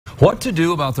What to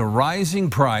do about the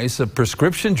rising price of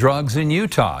prescription drugs in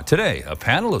Utah? Today, a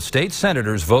panel of state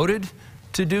senators voted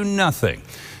to do nothing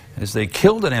as they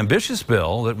killed an ambitious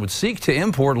bill that would seek to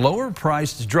import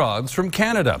lower-priced drugs from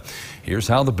Canada. Here's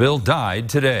how the bill died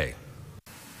today.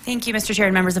 Thank you, Mr. Chair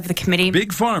and members of the committee.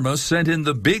 Big Pharma sent in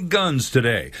the big guns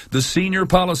today. The senior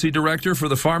policy director for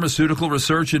the Pharmaceutical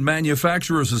Research and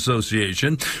Manufacturers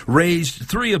Association raised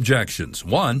three objections.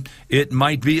 One, it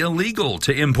might be illegal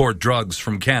to import drugs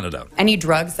from Canada. Any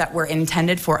drugs that were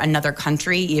intended for another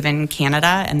country, even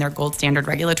Canada and their gold standard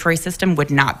regulatory system, would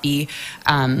not be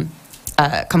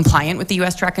compliant with the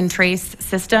U.S. track and trace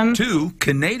system. Two,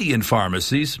 Canadian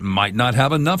pharmacies might not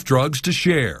have enough drugs to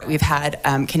share. We've had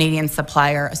Canadian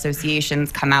supplier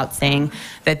associations come out saying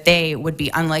that they would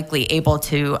be unlikely able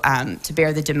to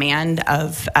bear the demand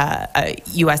of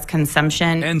U.S.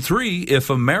 consumption. And three,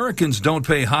 if Americans don't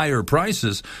pay higher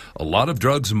prices, a lot of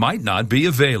drugs might not be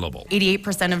available.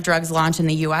 88% of drugs launch in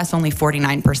the U.S., only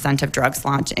 49% of drugs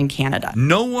launch in Canada.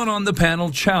 No one on the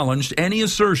panel challenged any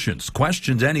assertions,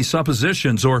 questioned any suppositions,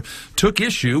 or took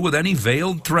issue with any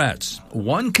veiled threats.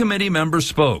 One committee member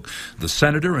spoke. The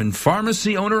senator and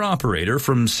pharmacy owner-operator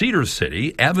from Cedar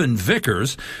City, Evan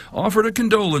Vickers, offered a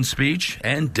condolence speech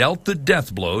and dealt the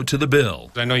death blow to the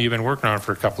bill. I know you've been working on it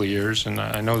for a couple of years, and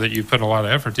I know that you've put a lot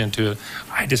of effort into it.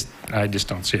 I just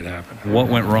don't see it happen. What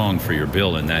went wrong for your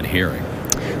bill in that hearing?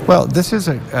 Well, this is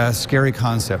a scary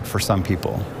concept for some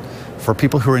people, for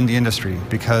people who are in the industry,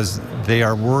 because they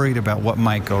are worried about what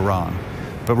might go wrong.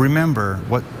 But remember,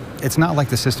 it's not like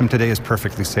the system today is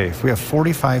perfectly safe. We have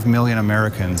 45 million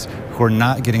Americans who are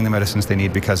not getting the medicines they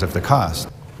need because of the cost.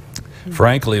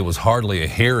 Frankly, it was hardly a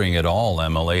hearing at all,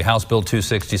 Emily. House Bill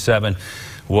 267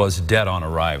 was dead on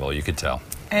arrival, you could tell.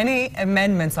 Any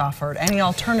amendments offered? Any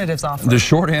alternatives offered? The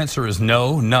short answer is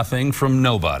no, nothing from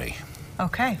nobody.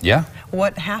 Okay. Yeah.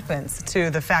 What happens to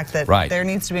the fact that there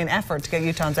needs to be an effort to get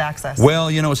Utahns access?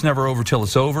 Well, you know, it's never over till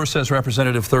it's over, says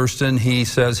Representative Thurston. He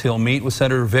says he'll meet with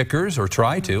Senator Vickers, or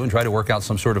try to work out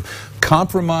some sort of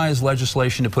compromise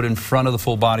legislation to put in front of the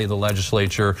full body of the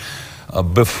legislature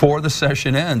before the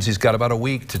session ends. He's got about a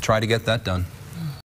week to try to get that done.